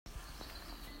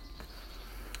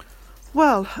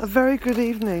Well, a very good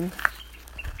evening.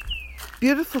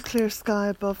 Beautiful clear sky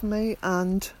above me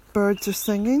and birds are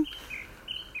singing.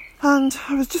 And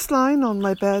I was just lying on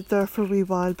my bed there for a wee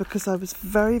while because I was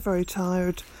very, very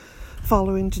tired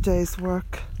following today's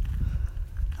work.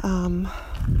 But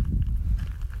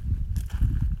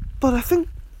I think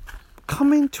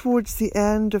coming towards the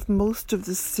end of most of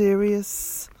the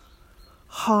serious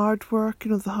hard work,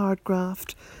 the hard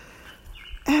graft.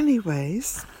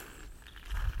 Anyways,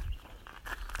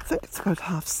 I think it's about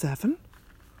 7:30.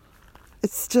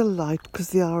 It's still light because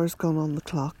the hour's gone on the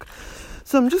clock.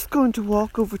 So I'm just going to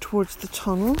walk over towards the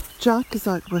tunnel. Jack is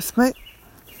out with me.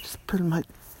 Just pull my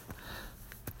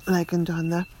leg in down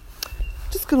there.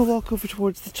 Just going to walk over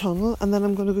towards the tunnel and then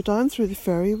I'm going to go down through the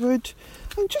ferry wood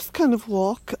and just kind of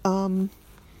walk in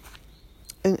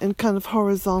kind of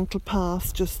horizontal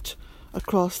paths just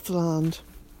across the land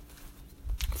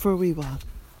for a wee while.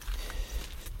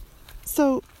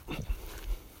 So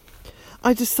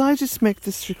I decided to make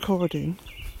this recording,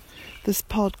 this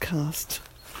podcast,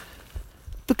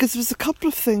 because there's a couple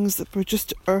of things that were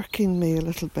just irking me a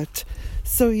little bit.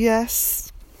 So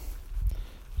yes,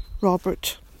 Rob,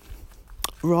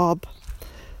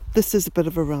 this is a bit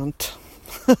of a rant.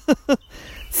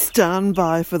 Stand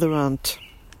by for the rant.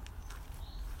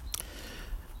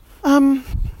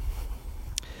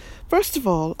 First of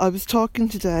all, I was talking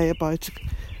today about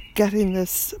getting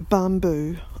this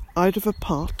bamboo out of a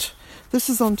pot. This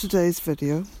is on today's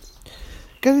video.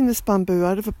 Getting this bamboo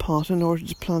out of a pot in order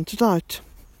to plant it out.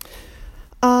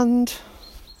 And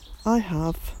I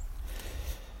have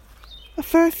a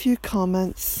fair few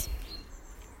comments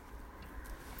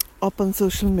up on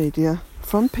social media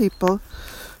from people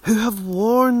who have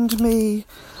warned me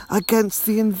against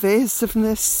the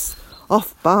invasiveness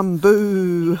of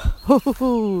bamboo.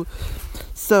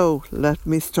 So let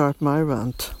me start my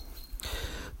rant.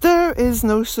 There is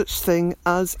no such thing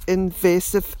as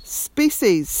invasive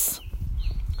species.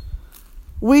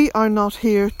 We are not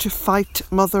here to fight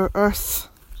Mother Earth.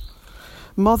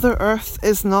 Mother Earth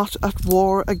is not at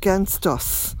war against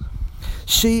us.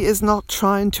 She is not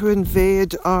trying to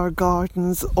invade our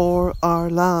gardens or our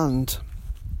land.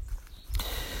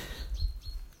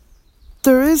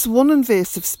 There is one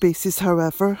invasive species,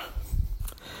 however,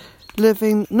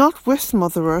 living not with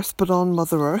Mother Earth but on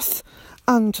Mother Earth,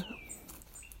 and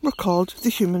we're called the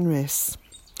human race.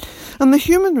 And the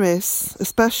human race,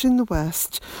 especially in the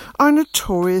West, are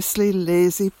notoriously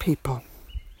lazy people.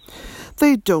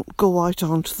 They don't go out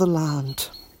onto the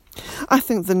land. I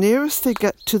think the nearest they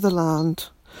get to the land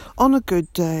on a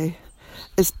good day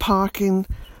is parking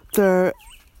their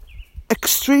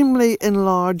extremely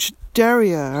enlarged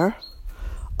derriere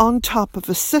on top of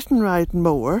a sit-and-ride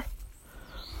mower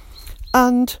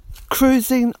and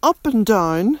cruising up and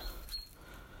down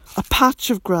a patch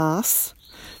of grass,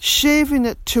 shaving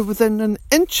it to within an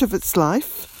inch of its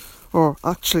life, or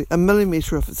actually a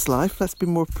millimetre of its life, let's be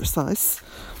more precise,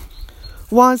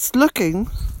 whilst looking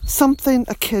something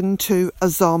akin to a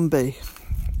zombie.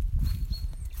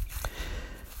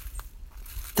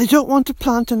 They don't want to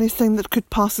plant anything that could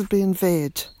possibly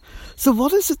invade. So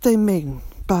what is it they mean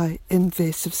by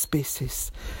invasive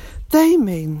species? They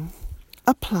mean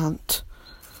a plant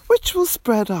which will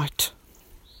spread out.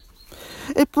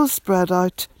 It will spread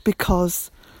out because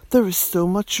there is so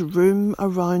much room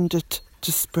around it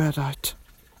to spread out.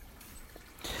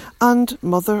 And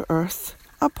Mother Earth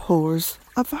abhors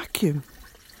a vacuum.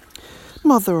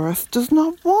 Mother Earth does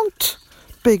not want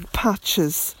big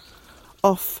patches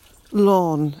of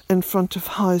lawn in front of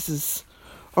houses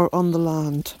or on the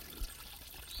land.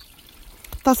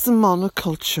 That's a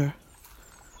monoculture.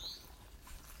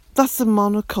 That's a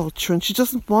monoculture, and she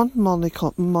doesn't want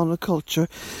monoculture.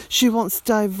 She wants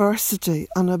diversity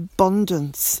and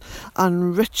abundance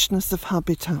and richness of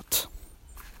habitat.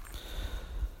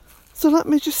 So let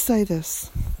me just say this.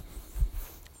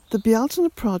 The Bealtaine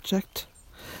project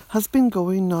has been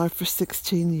going now for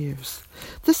 16 years.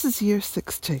 This is year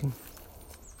 16.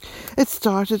 It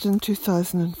started in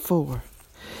 2004.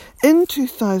 In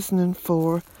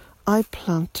 2004, I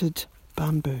planted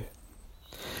bamboo.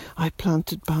 I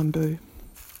planted bamboo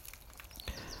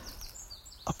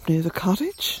up near the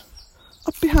cottage,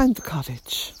 up behind the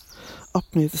cottage, up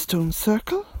near the stone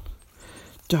circle,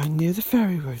 down near the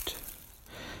ferry wood,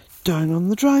 down on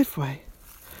the driveway,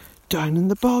 down in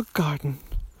the bog garden.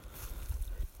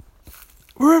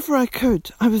 Wherever I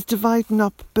could, I was dividing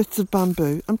up bits of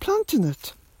bamboo and planting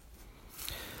it.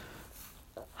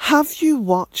 Have you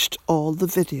watched all the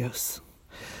videos?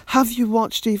 Have you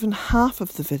watched even half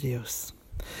of the videos?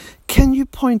 Can you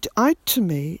point out to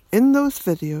me in those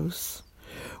videos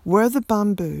where the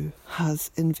bamboo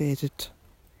has invaded?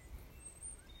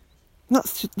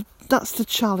 That's the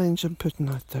challenge I'm putting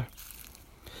out there.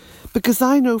 Because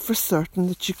I know for certain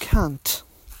that you can't.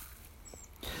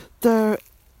 There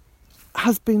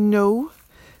has been no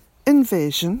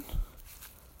invasion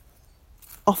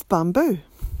of bamboo.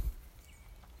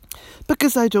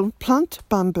 Because I don't plant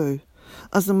bamboo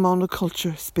as a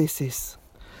monoculture species.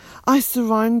 I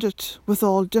surround it with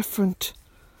all different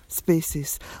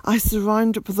species. I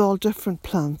surround it with all different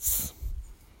plants.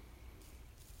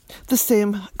 The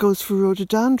same goes for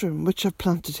rhododendron, which I've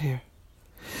planted here.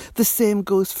 The same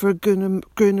goes for Gruna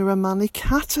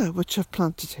manicata, which I've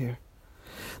planted here.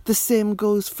 The same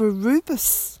goes for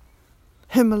rubus,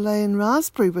 Himalayan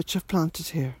raspberry, which I've planted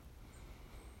here.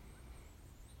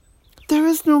 There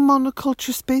is no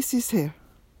monoculture species here.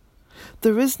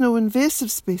 There is no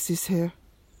invasive species here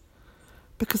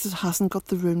because it hasn't got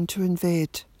the room to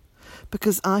invade.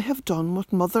 Because I have done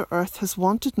what Mother Earth has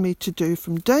wanted me to do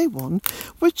from day one,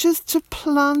 which is to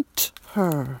plant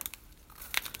her.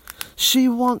 She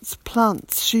wants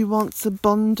plants, she wants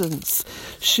abundance,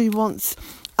 she wants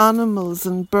animals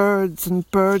and bird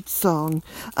song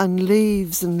and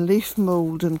leaves and leaf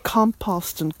mould and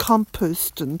compost and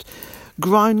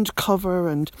ground cover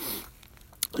and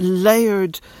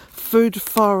layered food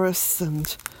forests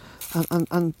and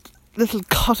little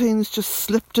cuttings just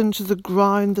slipped into the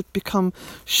ground that become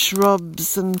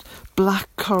shrubs and black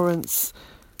currants.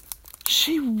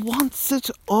 She wants it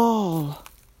all.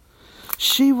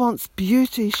 She wants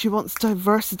beauty, she wants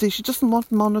diversity, she doesn't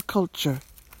want monoculture.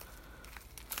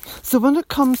 So when it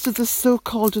comes to the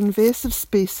so-called invasive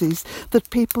species that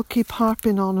people keep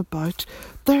harping on about,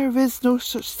 there is no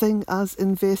such thing as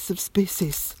invasive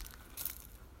species.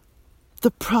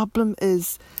 The problem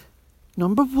is,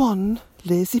 number one,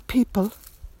 lazy people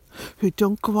who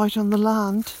don't go out on the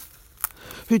land,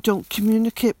 who don't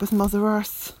communicate with Mother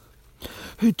Earth,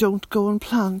 who don't go and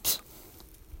plant.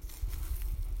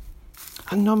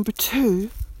 And number two,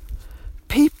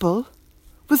 people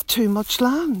with too much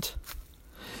land.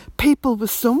 People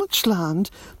with so much land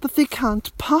that they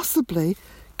can't possibly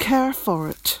care for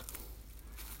it.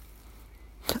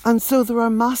 And so there are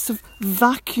massive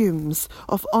vacuums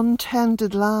of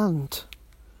untended land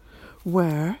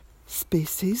where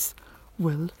species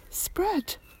will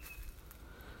spread.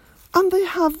 And they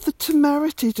have the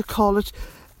temerity to call it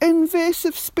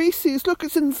invasive species. Look,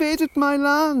 it's invaded my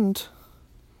land.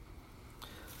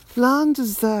 Land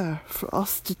is there for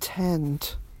us to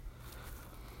tend.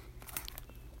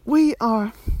 We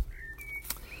are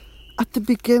at the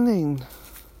beginning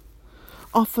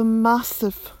of a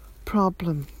massive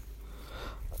problem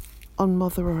on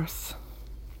Mother Earth.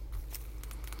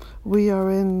 We are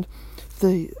in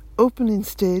the opening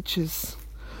stages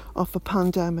of a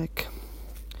pandemic,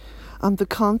 and the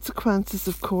consequences,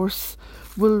 of course,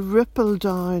 will ripple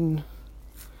down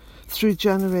through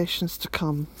generations to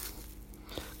come.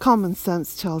 Common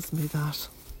sense tells me that.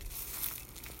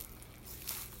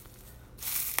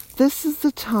 This is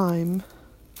the time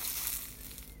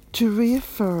to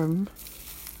reaffirm,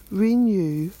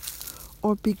 renew,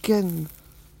 or begin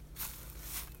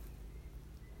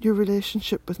your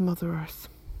relationship with Mother Earth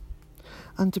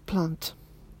and to plant.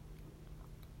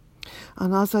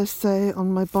 And as I say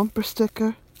on my bumper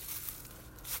sticker,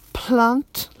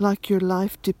 plant like your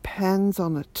life depends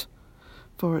on it,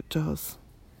 for it does.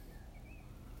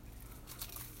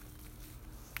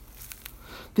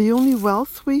 The only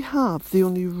wealth we have, the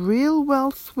only real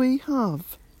wealth we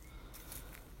have,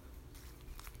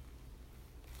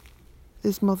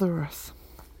 is Mother Earth.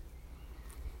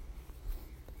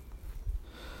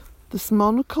 This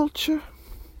monoculture,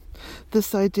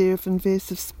 this idea of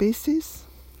invasive species,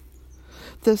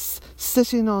 this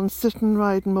sitting on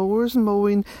sit-and-ride mowers,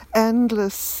 mowing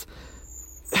endless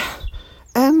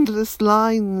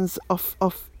lines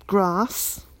of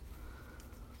grass,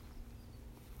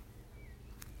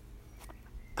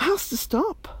 has to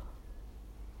stop.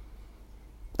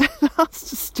 It has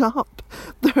to stop.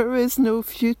 There is no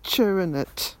future in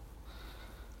it.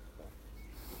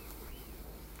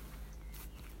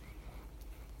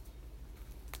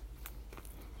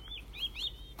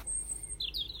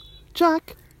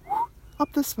 Jack,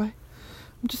 up this way.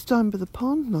 I'm just down by the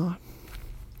pond now.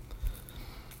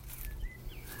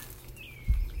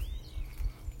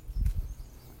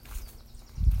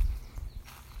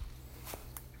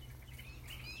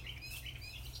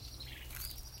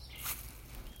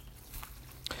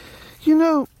 You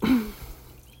know,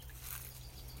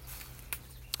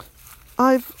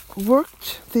 I've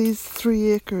worked these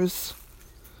 3 acres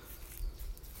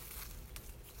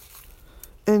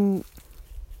in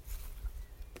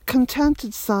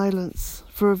contented silence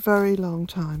for a very long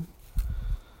time.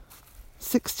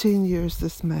 16 years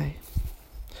this May.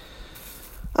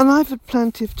 And I've had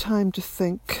plenty of time to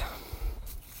think,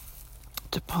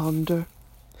 to ponder,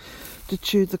 to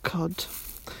chew the cud,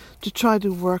 to try to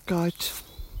work out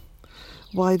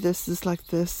why this is like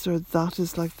this or that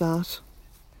is like that.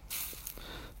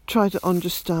 Try to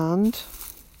understand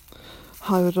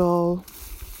how it all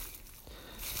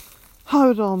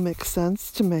makes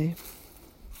sense to me.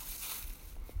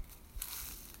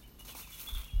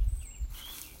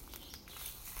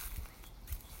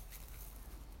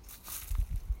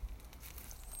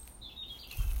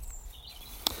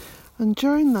 And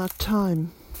during that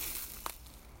time,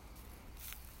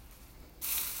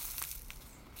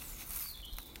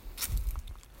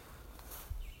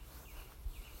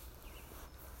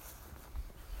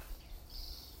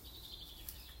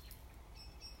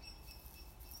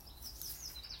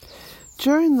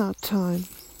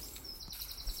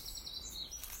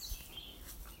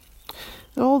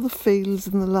 all the fields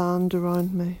and the land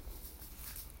around me,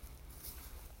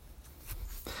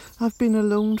 I've been a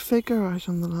lone figure out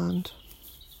on the land.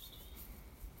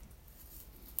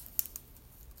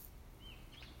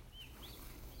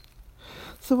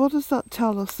 So what does that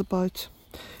tell us about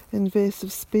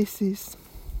invasive species?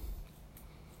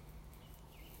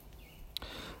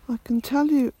 I can tell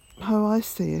you how I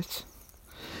see it.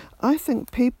 I think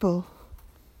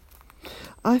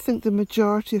the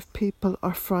majority of people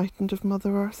are frightened of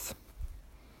Mother Earth.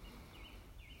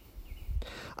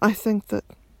 I think that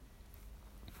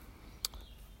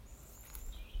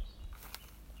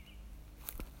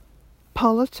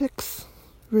politics,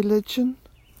 religion,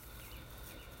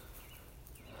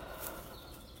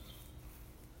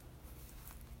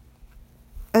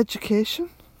 education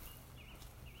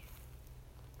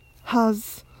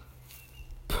has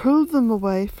pulled them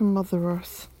away from Mother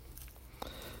Earth,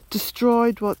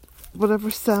 destroyed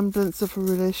whatever semblance of a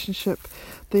relationship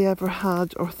they ever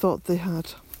had or thought they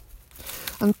had.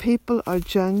 And people are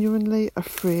genuinely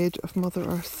afraid of Mother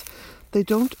Earth. They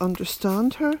don't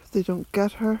understand her, they don't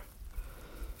get her.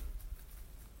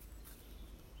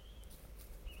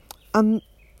 And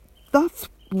that's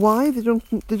why they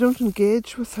don't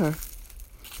engage with her.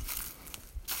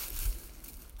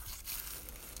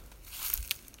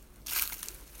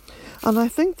 And I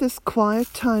think this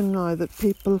quiet time now that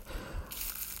people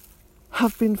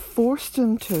have been forced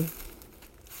into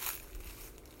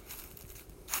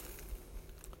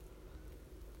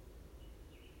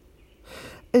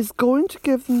is going to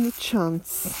give them the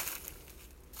chance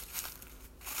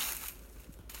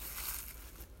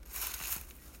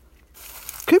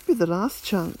could be the last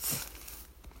chance,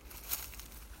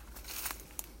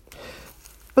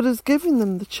 but is giving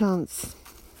them the chance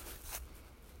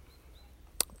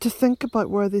to think about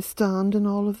where they stand in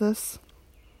all of this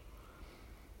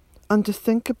and to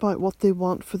think about what they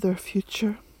want for their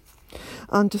future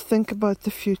and to think about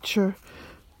the future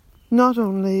not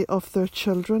only of their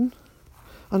children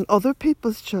and other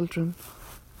people's children,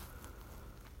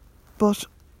 but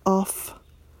of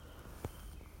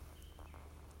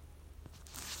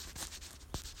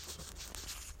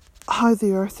how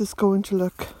the earth is going to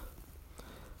look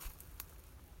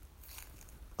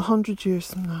 100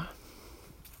 years from now.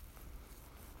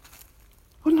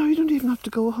 Well, no, you don't even have to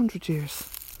go 100 years.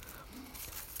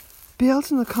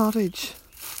 Beelzina Cottage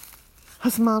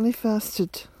has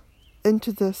manifested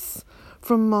into this,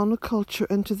 from monoculture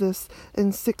into this,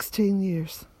 in 16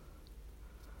 years.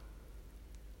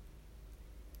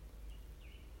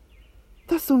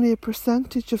 That's only a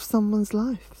percentage of someone's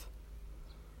life.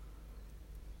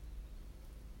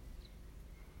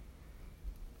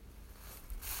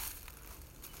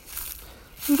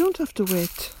 We don't have to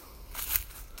wait.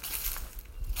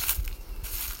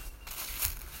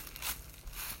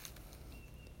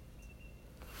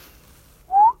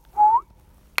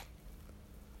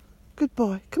 Good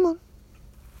boy, come on.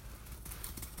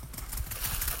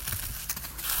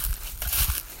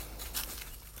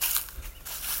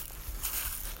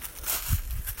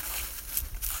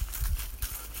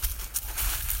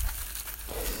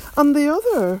 And the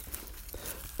other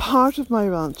part of my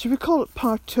rant, should we call it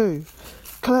part 2,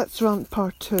 Colette's rant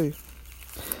part 2,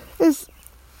 is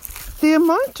the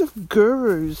amount of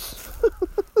gurus.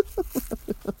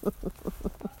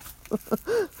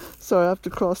 Sorry, I have to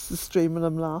cross the stream and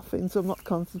I'm laughing, so I'm not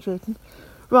concentrating.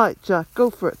 Right, Jack, go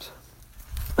for it.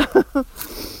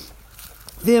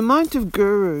 The amount of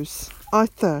gurus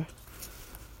out there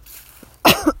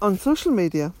on social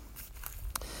media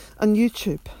and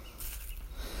YouTube.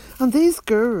 And these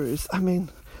gurus, I mean,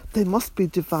 they must be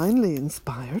divinely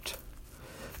inspired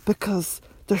because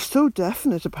they're so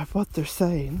definite about what they're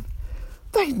saying.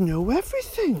 They know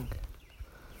everything.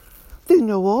 They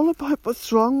know all about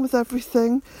what's wrong with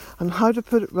everything and how to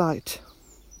put it right.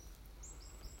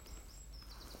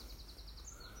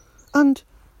 And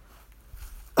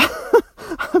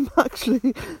I'm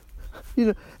actually,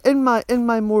 in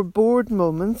my more bored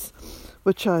moments,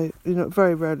 which I,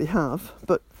 very rarely have,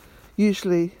 but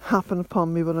usually happen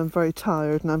upon me when I'm very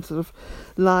tired and I'm sort of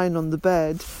lying on the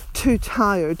bed, too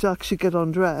tired to actually get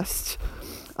undressed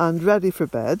and ready for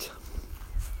bed.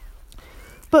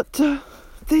 But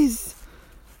these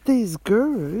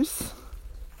gurus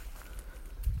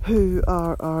who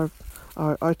are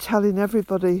telling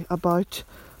everybody about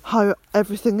how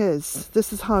everything is,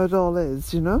 this is how it all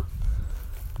is, they have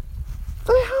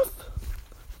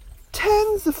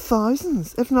tens of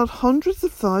thousands, if not hundreds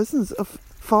of thousands of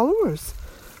followers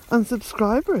and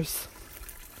subscribers.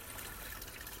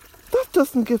 That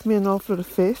doesn't give me an awful lot of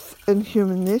faith in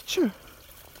human nature.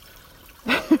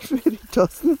 It really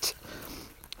doesn't.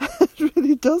 It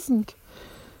really doesn't.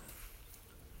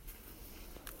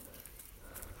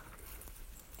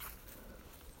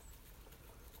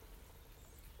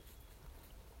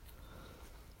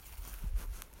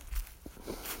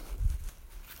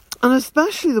 And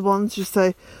especially the ones who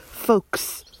say,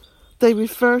 folks. They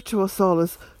refer to us all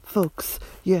as folks.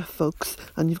 Yeah, folks.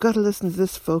 And you've got to listen to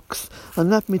this, folks. And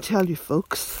let me tell you,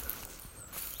 folks.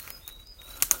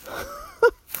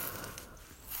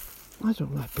 I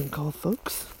don't like being called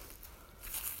folks.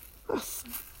 That's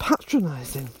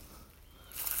patronising.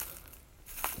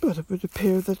 But it would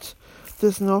appear that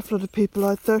there's an awful lot of people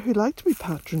out there who like to be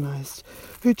patronised,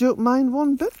 who don't mind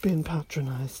one bit being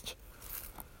patronised.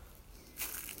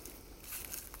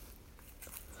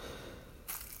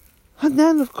 And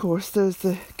then, of course, there's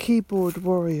the keyboard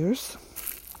warriors,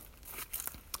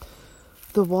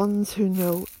 the ones who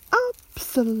know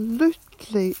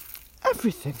absolutely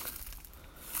everything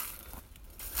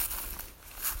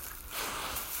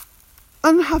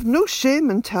and have no shame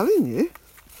in telling you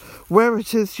where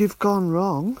it is you've gone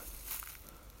wrong.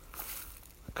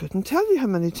 I couldn't tell you how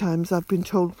many times I've been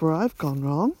told where I've gone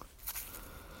wrong.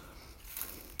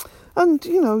 And,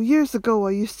 years ago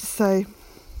I used to say,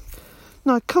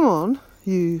 now, come on,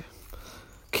 you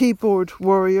keyboard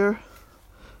warrior,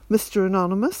 Mr.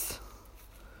 Anonymous.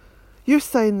 You're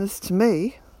saying this to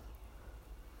me.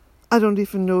 I don't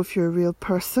even know if you're a real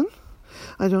person.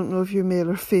 I don't know if you're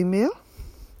male or female.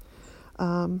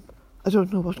 I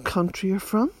don't know what country you're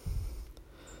from.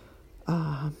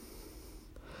 I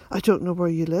don't know where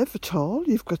you live at all.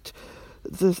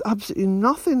 There's absolutely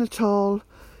nothing at all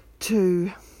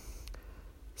to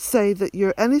say that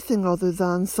you're anything other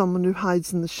than someone who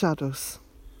hides in the shadows.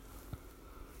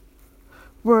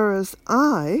 Whereas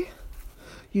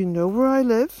you know where I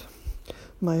live,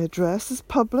 my address is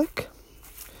public,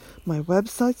 my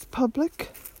website's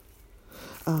public,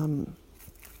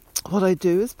 what I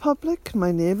do is public,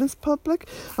 my name is public.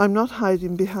 I'm not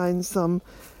hiding behind some,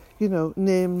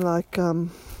 name like, I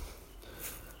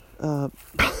don't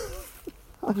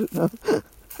know,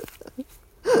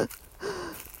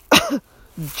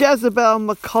 Jezebel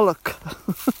McCulloch.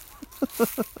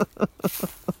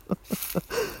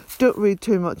 Don't read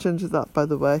too much into that, by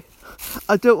the way.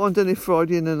 I don't want any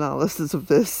Freudian analysis of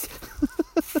this.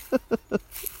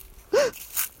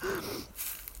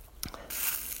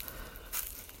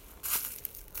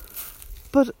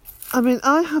 But,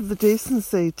 I have the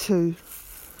decency to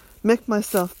make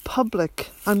myself public.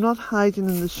 I'm not hiding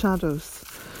in the shadows.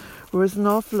 Whereas an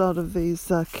awful lot of these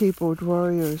keyboard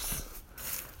warriors,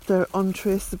 they're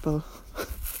untraceable.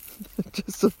 They're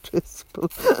just untraceable.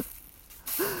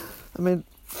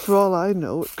 For all I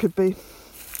know, it could be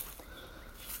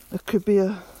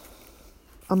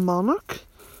a monarch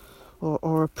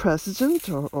or a president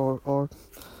or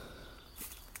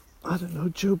I don't know,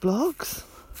 Joe Bloggs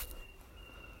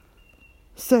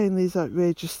saying these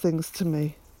outrageous things to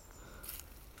me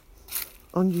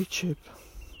on YouTube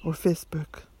or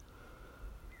Facebook.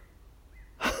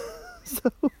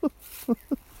 So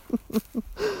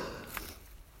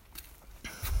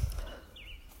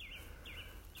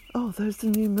oh, there's the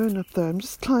new moon up there. I'm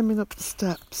just climbing up the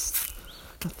steps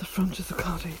at the front of the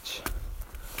cottage.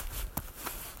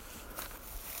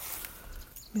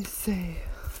 Let me see.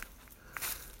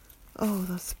 Oh,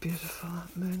 that's beautiful,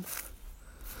 that moon.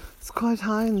 It's quite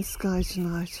high in the sky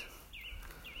tonight.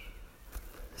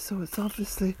 So it's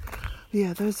obviously,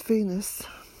 there's Venus.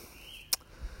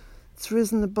 It's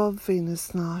risen above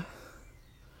Venus now.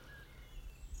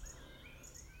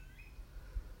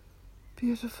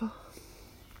 Beautiful.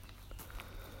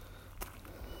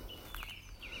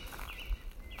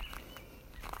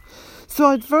 So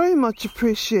I'd very much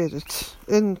appreciate it,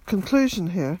 in conclusion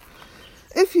here,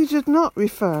 if you did not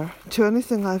refer to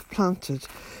anything I've planted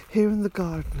here in the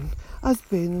garden as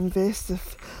being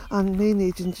invasive and me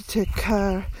needing to take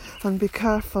care and be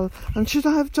careful. And should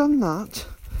I have done that,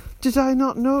 Did I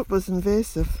not know it was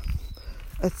invasive?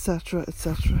 Etc.,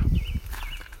 etc.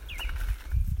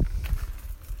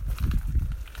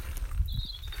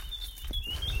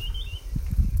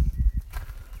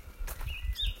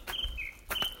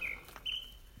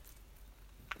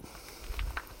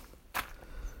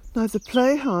 Now the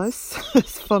playhouse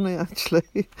is funny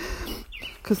actually,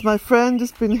 because my friend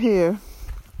has been here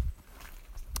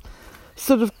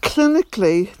sort of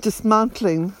clinically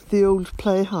dismantling the old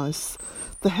playhouse,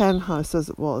 the hen house as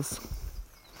it was.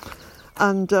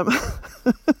 And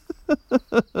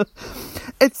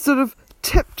it's sort of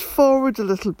tipped forward a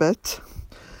little bit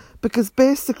because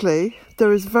basically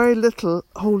there is very little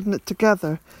holding it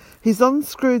together. He's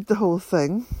unscrewed the whole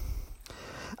thing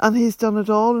and he's done it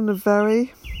all in a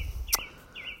very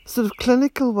sort of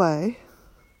clinical way,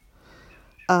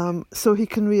 so he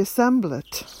can reassemble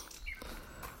it.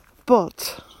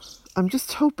 But I'm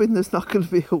just hoping there's not going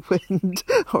to be a wind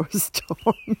or a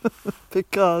storm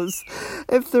because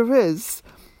if there is,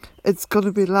 it's going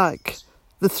to be like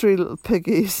the three little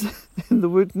piggies in the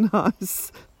wooden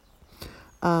house.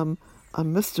 And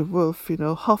Mr. Wolf, you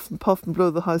know, huff and puff and blow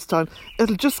the house down.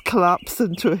 It'll just collapse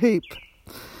into a heap.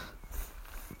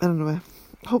 Anyway,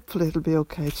 hopefully it'll be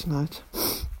okay tonight.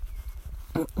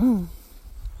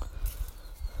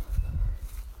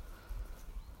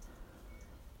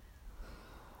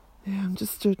 Yeah, I'm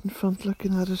just stood in front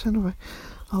looking at it. Anyway,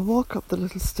 I'll walk up the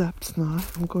little steps now.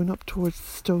 I'm going up towards the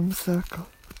stone circle.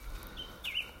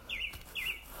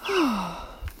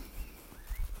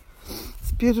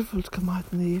 It's beautiful to come out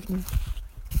in the evening.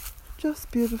 Just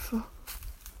beautiful.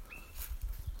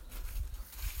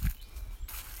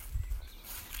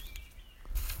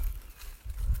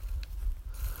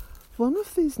 One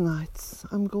of these nights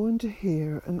I'm going to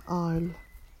hear an owl.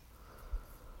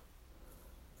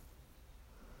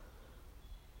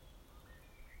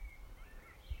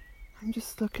 I'm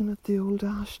just looking at the old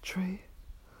ash tree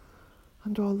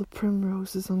and all the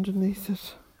primroses underneath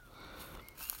it.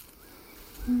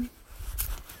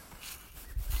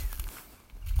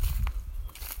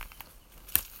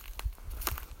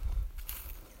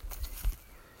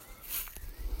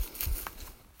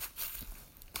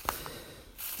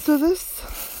 So this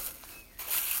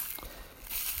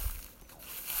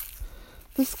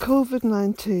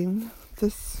COVID-19,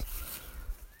 this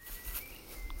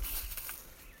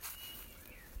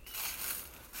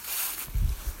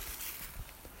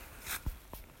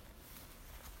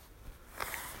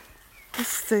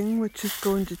thing which is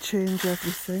going to change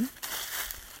everything.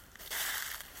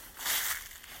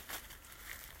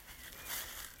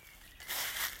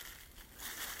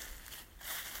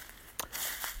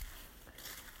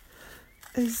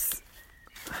 Is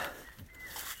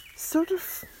sort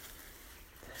of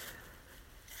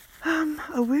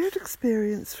a weird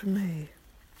experience for me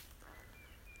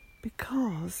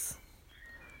because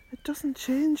it doesn't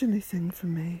change anything for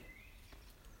me.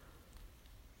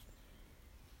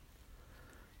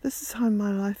 This is how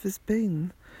my life has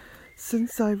been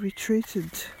since I retreated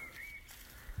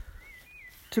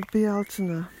to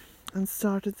Bealtaine and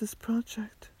started this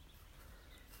project.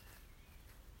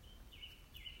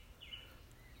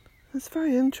 It's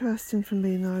very interesting for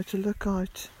me now to look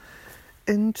out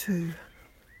into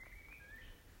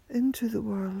the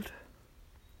world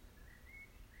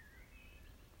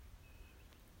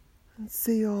and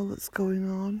see all that's going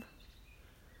on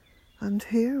and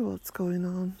hear what's going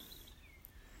on.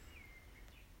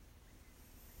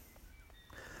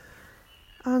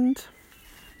 And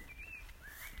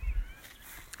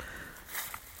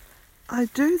I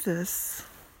do this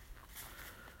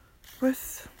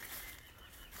with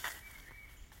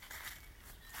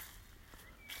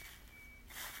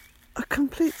a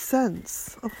complete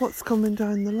sense of what's coming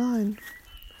down the line.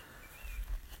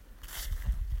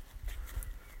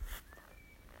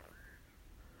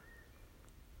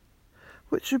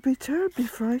 Which would be terribly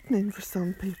frightening for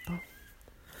some people.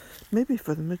 Maybe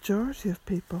for the majority of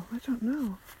people, I don't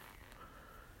know.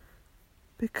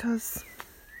 Because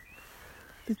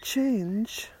the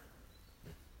change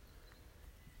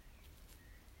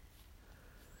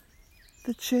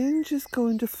is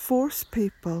going to force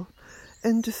people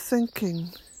into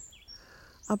thinking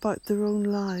about their own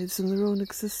lives and their own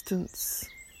existence.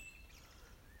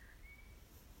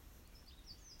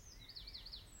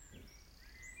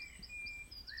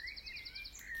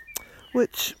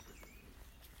 Which,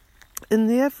 in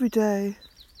the everyday,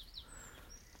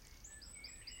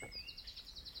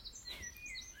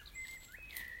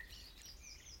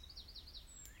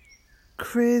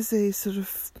 crazy sort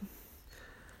of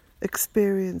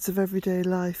experience of everyday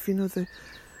life, you know, the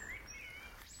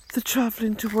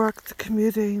travelling to work, the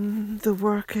commuting, the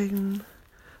working,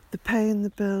 the paying the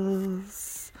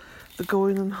bills, the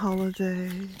going on holiday.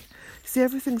 See,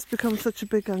 everything's become such a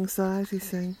big anxiety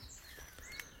thing.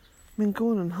 I mean,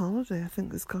 going on holiday, I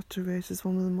think, has got to rate as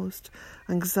one of the most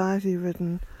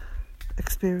anxiety-ridden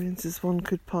experiences one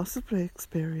could possibly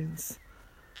experience.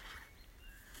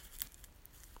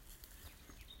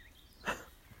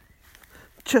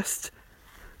 Just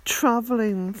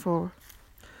travelling for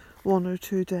 1 or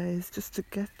 2 days just to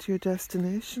get to your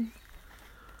destination,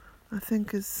 I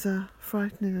think, is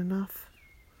frightening enough.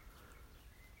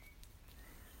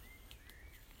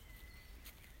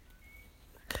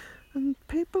 And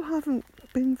people haven't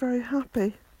been very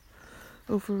happy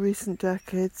over recent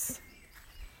decades.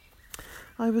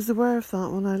 I was aware of that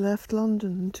when I left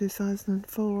London in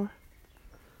 2004.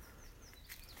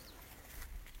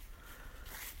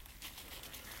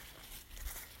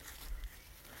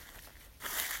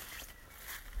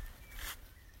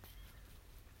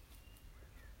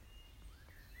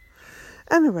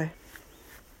 Anyway,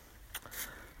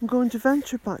 I'm going to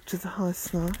venture back to the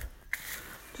house now.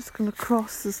 Just going to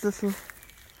cross this little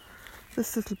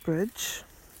bridge,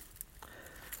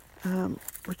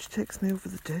 which takes me over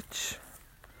the ditch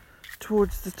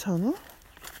towards the tunnel.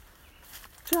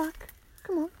 Jack,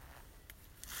 come on.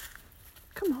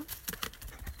 Come on.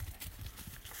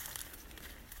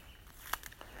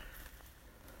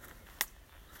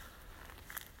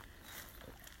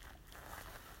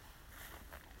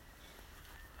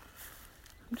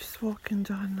 I'm just walking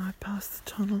down now past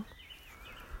the tunnel,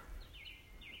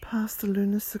 past the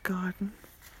Lunacy garden.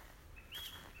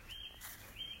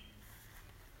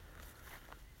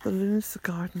 The Lunacy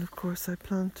garden, of course, I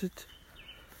planted,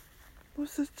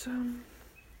 was it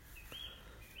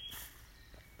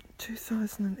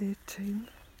 2018?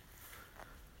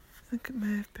 I think it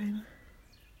may have been.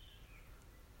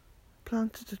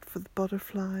 Planted it for the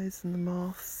butterflies and the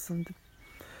moths and the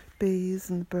bees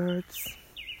and the birds.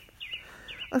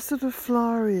 A sort of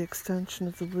flowery extension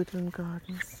of the woodland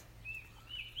gardens.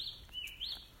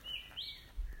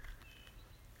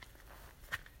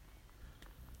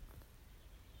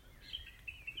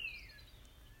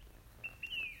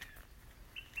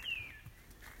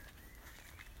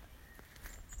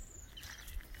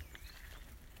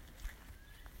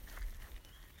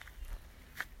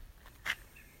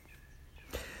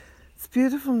 It's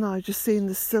beautiful now, just seeing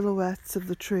the silhouettes of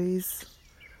the trees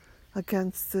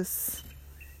against this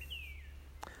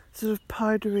sort of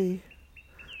powdery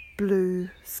blue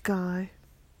sky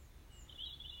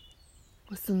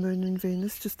with the moon and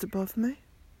Venus just above me.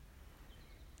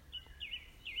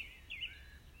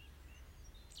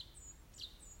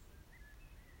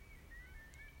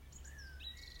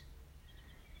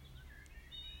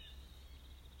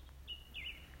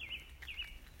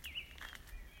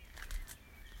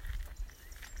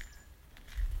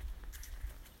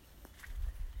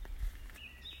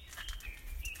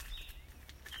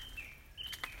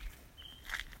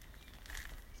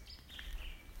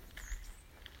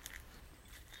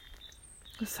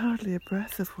 There's hardly a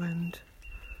breath of wind.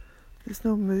 There's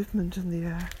no movement in the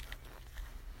air.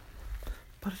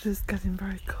 But it is getting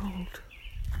very cold.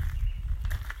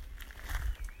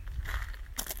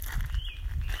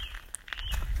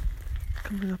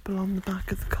 Coming up along the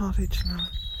back of the cottage now.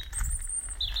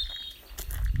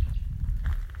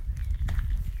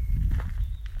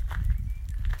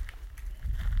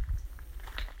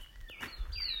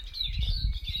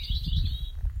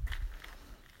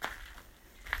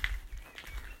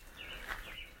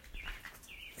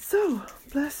 So,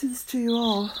 blessings to you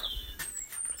all. Of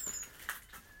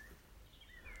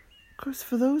course,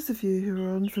 for those of you who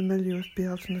are unfamiliar with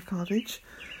Bealtaine Cottage,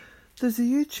 there's a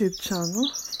YouTube channel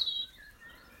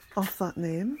of that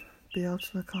name,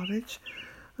 Bealtaine Cottage,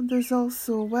 and there's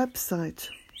also a website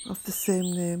of the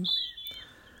same name,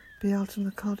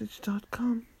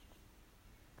 bealtainecottage.com.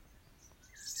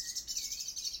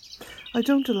 I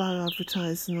don't allow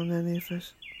advertising on any of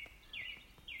it.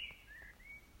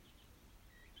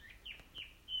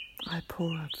 I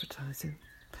pour advertising.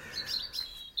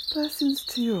 Blessings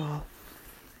to you all.